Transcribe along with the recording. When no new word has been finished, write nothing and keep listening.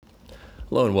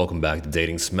Hello and welcome back to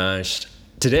Dating Smashed.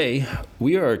 Today,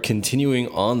 we are continuing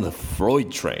on the Freud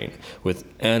train with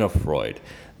Anna Freud,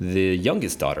 the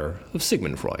youngest daughter of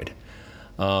Sigmund Freud.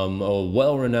 A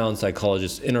well-renowned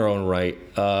psychologist in her own right,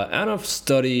 Anna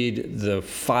studied the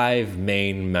 5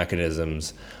 main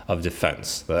mechanisms of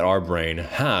defense that our brain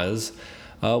has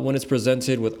when it's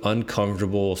presented with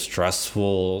uncomfortable,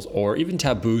 stressful, or even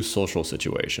taboo social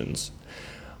situations.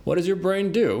 What does your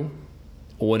brain do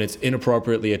when it's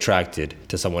inappropriately attracted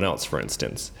to someone else, for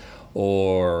instance?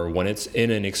 Or when it's in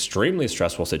an extremely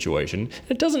stressful situation,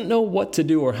 it doesn't know what to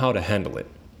do or how to handle it.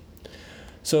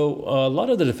 So a lot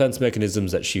of the defense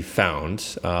mechanisms that she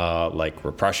found, like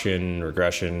repression,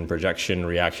 regression, projection,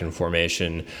 reaction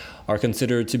formation, are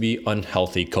considered to be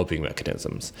unhealthy coping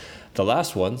mechanisms. The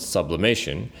last one,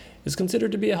 sublimation, is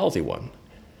considered to be a healthy one.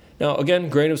 Now, again,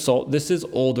 grain of salt, this is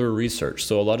older research,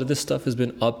 so a lot of this stuff has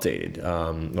been updated.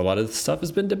 A lot of this stuff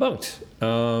has been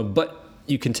debunked. But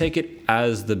you can take it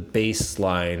as the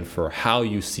baseline for how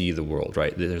you see the world,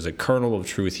 right? There's a kernel of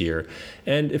truth here,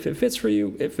 and if it fits for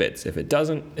you, it fits. If it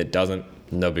doesn't, it doesn't.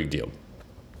 No big deal.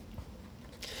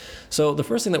 So the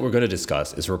first thing that we're going to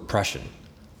discuss is repression.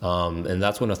 And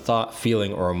that's when a thought,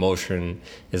 feeling, or emotion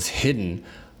is hidden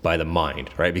by the mind,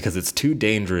 right? Because it's too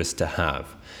dangerous to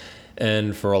have.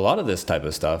 And for a lot of this type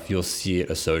of stuff, you'll see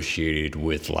it associated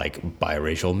with like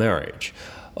biracial marriage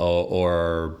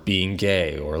or being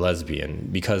gay or lesbian,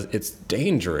 because it's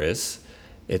dangerous,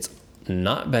 it's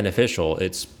not beneficial,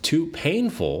 it's too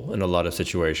painful in a lot of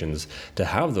situations to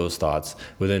have those thoughts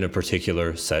within a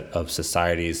particular set of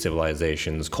societies,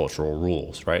 civilizations, cultural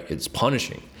rules, right? It's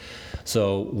punishing.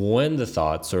 So when the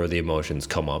thoughts or the emotions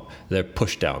come up, they're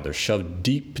pushed down, they're shoved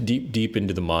deep, deep, deep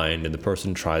into the mind, and the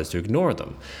person tries to ignore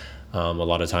them. A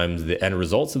lot of times the end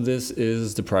results of this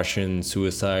is depression,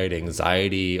 suicide,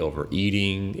 anxiety,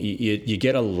 overeating. You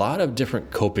get a lot of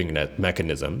different coping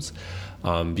mechanisms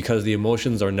because the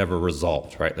emotions are never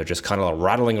resolved, right? They're just kind of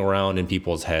rattling around in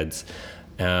people's heads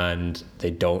and they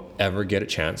don't ever get a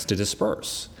chance to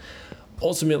disperse.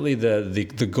 Ultimately,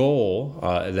 the goal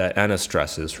that Anna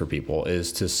stresses for people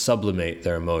is to sublimate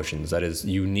their emotions. That is,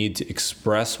 you need to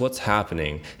express what's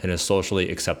happening in a socially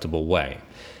acceptable way.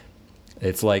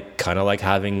 It's like kind of like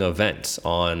having a vent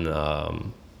on,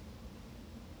 I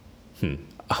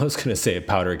was going to say a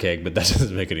powder keg, but that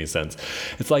doesn't make any sense.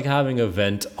 It's like having a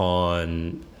vent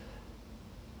on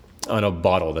a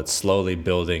bottle that's slowly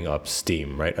building up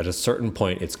steam, right? At a certain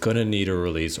point, it's going to need a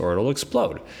release or it'll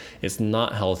explode. It's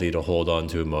not healthy to hold on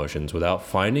to emotions without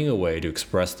finding a way to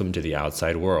express them to the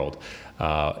outside world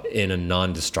in a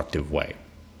non-destructive way.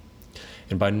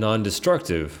 And by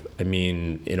non-destructive, I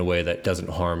mean in a way that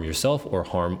doesn't harm yourself or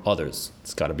harm others.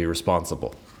 It's got to be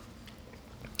responsible.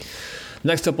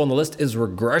 Next up on the list is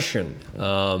regression.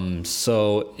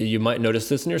 So you might notice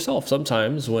this in yourself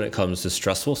sometimes when it comes to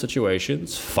stressful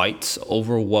situations, fights,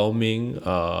 overwhelming,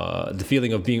 the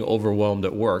feeling of being overwhelmed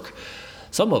at work.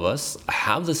 Some of us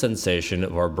have the sensation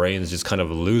of our brains just kind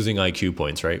of losing IQ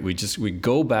points, right? We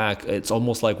go back, it's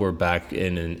almost like we're back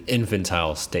in an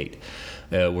infantile state.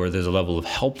 Where there's a level of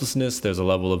helplessness, there's a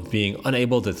level of being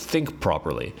unable to think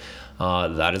properly.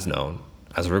 That is known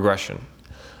as regression.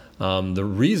 The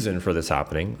reason for this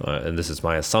happening, and this is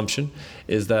my assumption,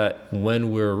 is that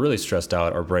when we're really stressed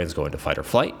out, our brains go into fight or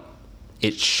flight.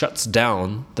 It shuts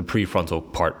down the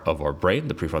prefrontal part of our brain,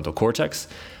 the prefrontal cortex,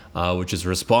 which is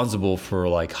responsible for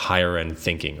like higher end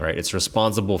thinking, right? It's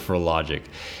responsible for logic.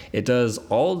 It does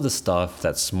all of the stuff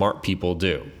that smart people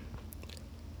do.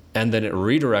 And then it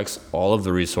redirects all of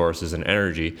the resources and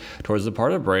energy towards the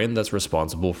part of the brain that's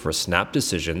responsible for snap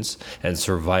decisions and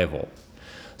survival.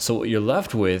 So what you're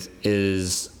left with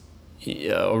is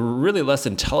a really less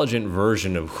intelligent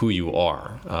version of who you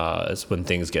are when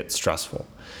things get stressful.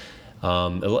 A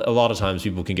lot of times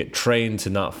people can get trained to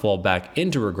not fall back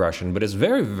into regression, but it's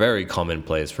very, very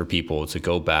commonplace for people to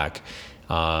go back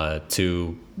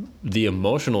to the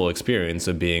emotional experience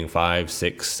of being 5,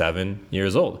 6, 7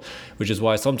 years old, which is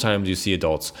why sometimes you see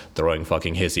adults throwing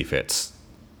fucking hissy fits.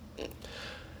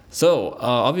 So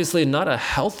obviously not a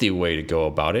healthy way to go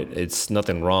about it. It's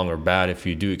nothing wrong or bad if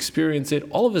you do experience it.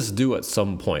 All of us do at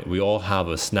some point. We all have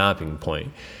a snapping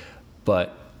point.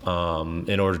 But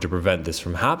in order to prevent this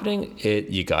from happening,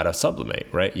 you gotta sublimate,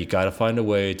 right? You gotta find a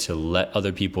way to let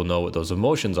other people know what those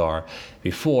emotions are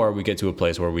before we get to a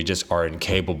place where we just are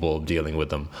incapable of dealing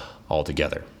with them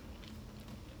altogether.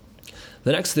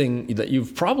 The next thing that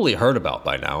you've probably heard about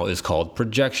by now is called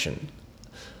projection.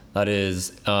 That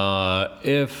is,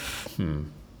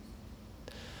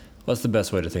 what's the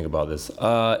best way to think about this?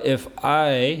 If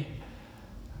I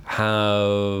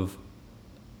have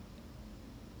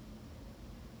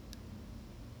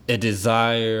a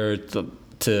desire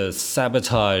to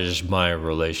sabotage my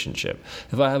relationship,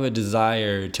 if I have a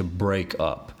desire to break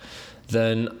up,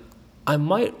 then I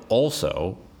might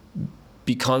also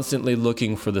be constantly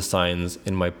looking for the signs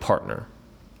in my partner,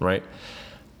 right?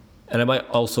 And I might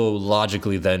also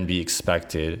logically then be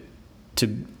expected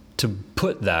to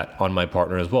put that on my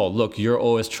partner as well. Look, you're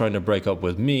always trying to break up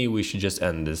with me. We should just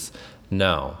end this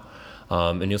now.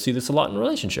 And you'll see this a lot in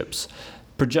relationships.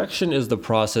 Projection is the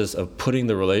process of putting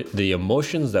the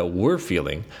emotions that we're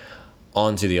feeling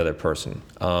onto the other person.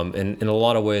 And in a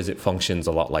lot of ways, it functions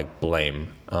a lot like blame,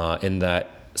 in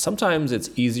that sometimes it's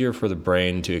easier for the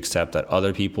brain to accept that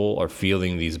other people are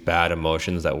feeling these bad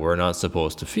emotions that we're not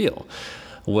supposed to feel,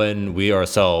 when we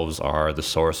ourselves are the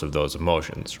source of those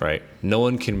emotions, right? No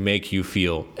one can make you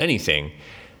feel anything.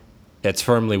 It's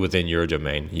firmly within your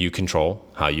domain. You control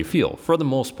how you feel for the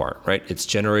most part, right? It's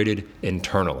generated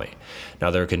internally.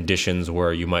 Now, there are conditions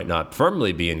where you might not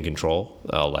firmly be in control,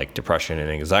 like depression and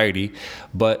anxiety,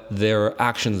 but there are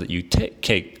actions that you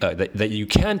that you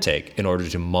can take in order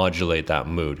to modulate that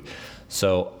mood.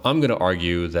 So I'm going to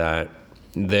argue that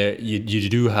you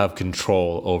do have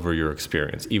control over your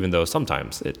experience, even though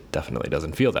sometimes it definitely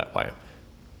doesn't feel that way.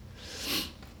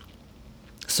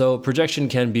 So projection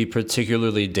can be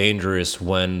particularly dangerous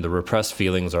when the repressed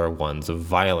feelings are ones of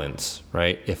violence,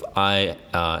 right? If I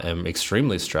am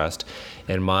extremely stressed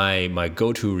and my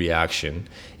go-to reaction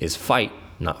is fight,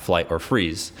 not flight or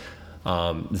freeze,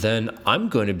 then I'm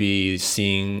going to be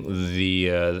seeing the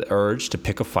urge to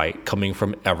pick a fight coming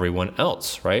from everyone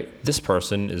else, right? This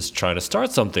person is trying to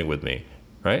start something with me,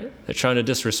 right? They're trying to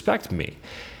disrespect me.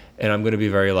 And I'm going to be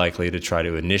very likely to try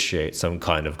to initiate some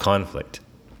kind of conflict.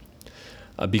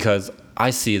 Because I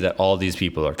see that all these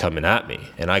people are coming at me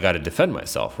and I got to defend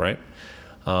myself, right?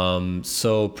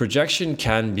 So projection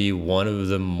can be one of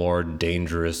the more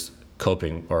dangerous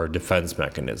coping or defense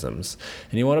mechanisms.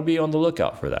 And you want to be on the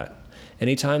lookout for that.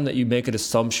 Anytime that you make an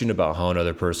assumption about how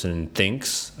another person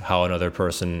thinks, how another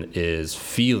person is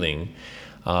feeling,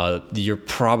 you're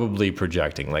probably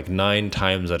projecting. Like 9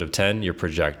 times out of 10, you're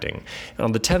projecting. And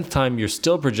on the 10th time, you're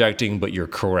still projecting, but you're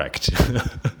correct.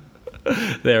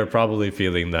 They're probably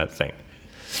feeling that thing.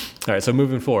 All right, so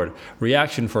moving forward,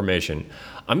 reaction formation.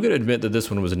 I'm going to admit that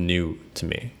this one was new to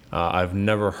me. I've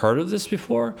never heard of this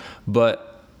before,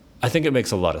 but I think it makes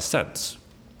a lot of sense.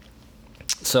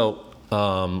 So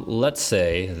let's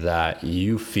say that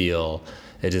you feel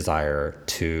a desire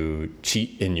to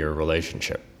cheat in your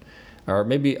relationship. Or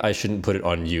maybe I shouldn't put it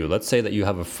on you. Let's say that you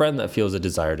have a friend that feels a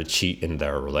desire to cheat in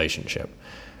their relationship,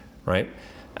 right?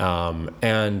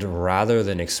 And rather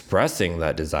than expressing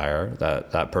that desire,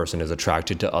 that person is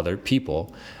attracted to other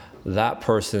people, that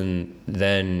person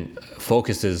then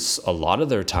focuses a lot of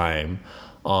their time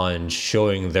on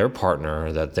showing their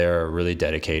partner that they're really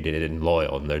dedicated and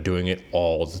loyal, and they're doing it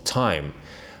all the time.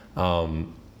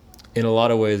 In a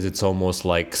lot of ways, it's almost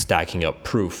like stacking up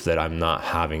proof that I'm not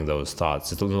having those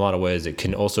thoughts. In a lot of ways, it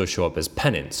can also show up as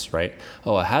penance, right?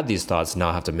 Oh, I had these thoughts, now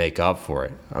I have to make up for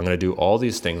it. I'm going to do all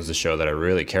these things to show that I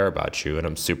really care about you and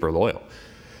I'm super loyal.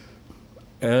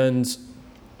 And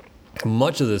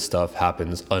much of this stuff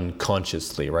happens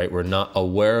unconsciously, right? We're not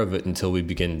aware of it until we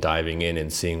begin diving in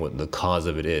and seeing what the cause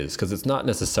of it is, because it's not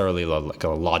necessarily like a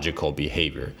logical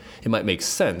behavior. It might make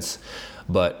sense,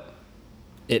 but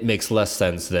it makes less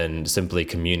sense than simply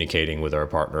communicating with our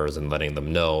partners and letting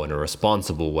them know in a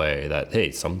responsible way that, hey,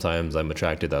 sometimes I'm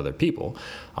attracted to other people.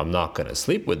 I'm not going to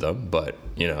sleep with them, but,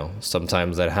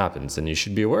 sometimes that happens and you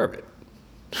should be aware of it.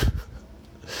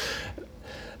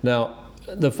 Now,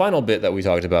 the final bit that we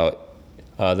talked about,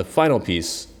 the final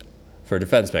piece for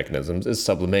defense mechanisms is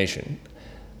sublimation.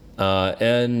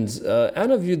 And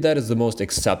Anna viewed that as the most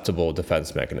acceptable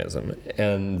defense mechanism,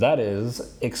 and that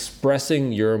is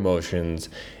expressing your emotions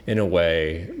in a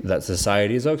way that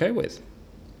society is okay with.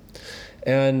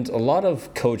 And a lot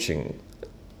of coaching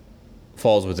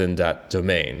falls within that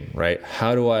domain, right?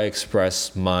 How do I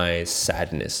express my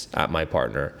sadness at my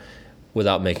partner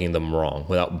without making them wrong,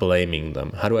 without blaming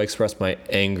them? How do I express my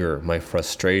anger, my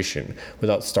frustration,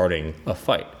 without starting a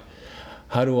fight?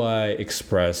 How do I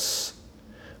express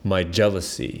my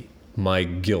jealousy, my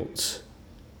guilt,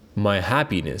 my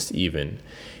happiness even,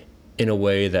 in a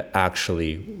way that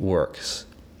actually works?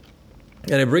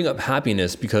 And I bring up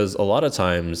happiness because a lot of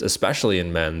times, especially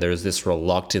in men, there's this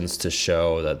reluctance to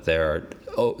show that they're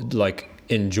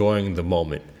enjoying the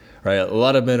moment, right? A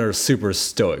lot of men are super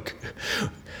stoic.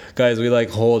 Guys, we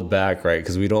hold back, right?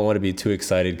 Because we don't want to be too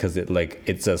excited because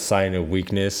it's a sign of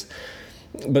weakness.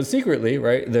 But secretly,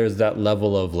 right, there's that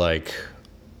level of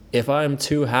if I'm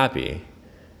too happy,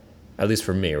 at least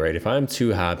for me, right? If I'm too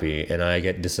happy and I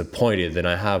get disappointed, then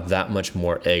I have that much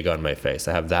more egg on my face.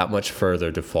 I have that much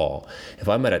further to fall. If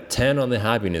I'm at a 10 on the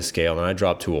happiness scale and I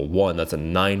drop to a 1, that's a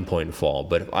 9-point fall.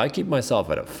 But if I keep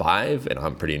myself at a 5 and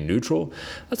I'm pretty neutral,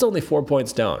 that's only 4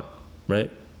 points down,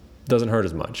 right? Doesn't hurt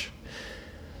as much.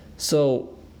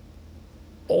 So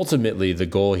ultimately, the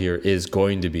goal here is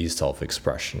going to be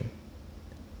self-expression.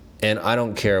 And I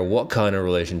don't care what kind of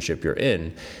relationship you're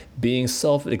in, being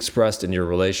self-expressed in your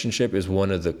relationship is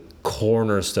one of the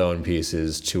cornerstone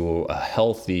pieces to a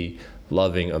healthy,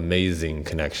 loving, amazing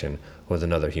connection with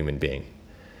another human being,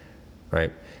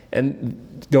 right?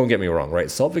 And don't get me wrong,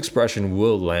 right? Self-expression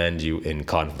will land you in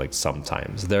conflict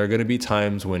sometimes. There are going to be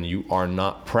times when you are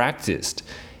not practiced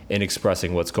in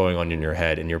expressing what's going on in your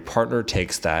head, and your partner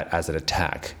takes that as an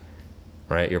attack.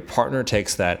 Right? Your partner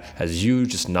takes that as you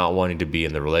just not wanting to be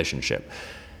in the relationship.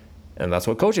 And that's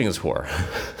what coaching is for.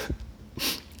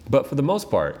 But for the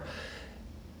most part,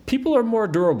 people are more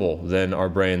durable than our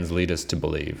brains lead us to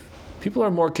believe. People are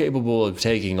more capable of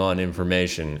taking on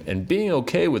information and being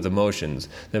okay with emotions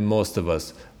than most of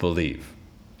us believe.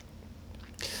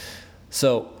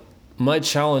 So, my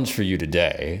challenge for you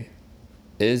today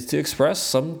is to express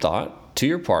some thought to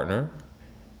your partner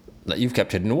that you've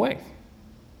kept hidden away.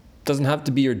 Doesn't have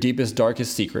to be your deepest,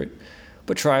 darkest secret,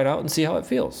 but try it out and see how it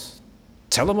feels.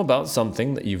 Tell them about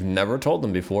something that you've never told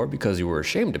them before because you were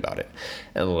ashamed about it,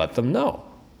 and let them know.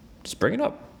 Just bring it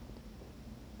up.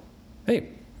 Hey,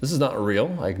 this is not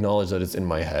real. I acknowledge that it's in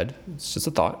my head. It's just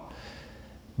a thought.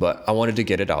 But I wanted to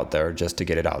get it out there just to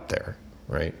get it out there,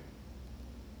 right?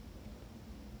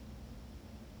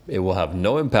 It will have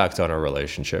no impact on our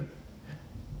relationship.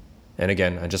 And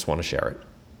again, I just want to share it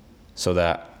so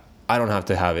that I don't have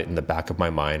to have it in the back of my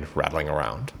mind rattling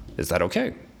around. Is that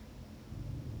okay?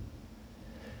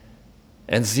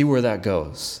 And see where that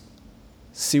goes.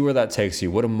 See where that takes you.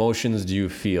 What emotions do you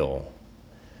feel?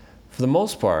 For the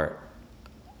most part,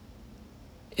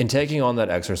 in taking on that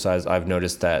exercise, I've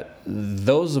noticed that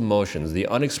those emotions, the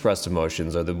unexpressed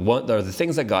emotions, are the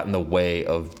things that got in the way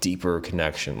of deeper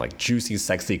connection, like juicy,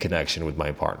 sexy connection with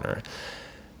my partner.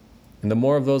 And the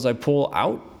more of those I pull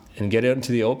out and get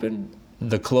into the open,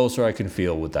 the closer I can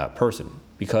feel with that person,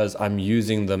 because I'm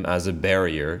using them as a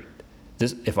barrier.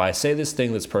 If I say this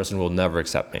thing, this person will never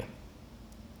accept me,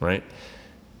 right?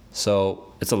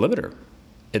 So it's a limiter.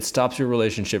 It stops your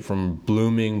relationship from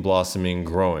blooming, blossoming,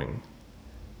 growing.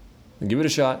 Give it a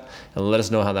shot and let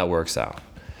us know how that works out.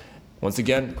 Once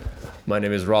again, my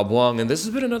name is Rob Wong, and this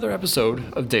has been another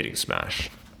episode of Dating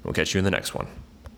Smash. We'll catch you in the next one.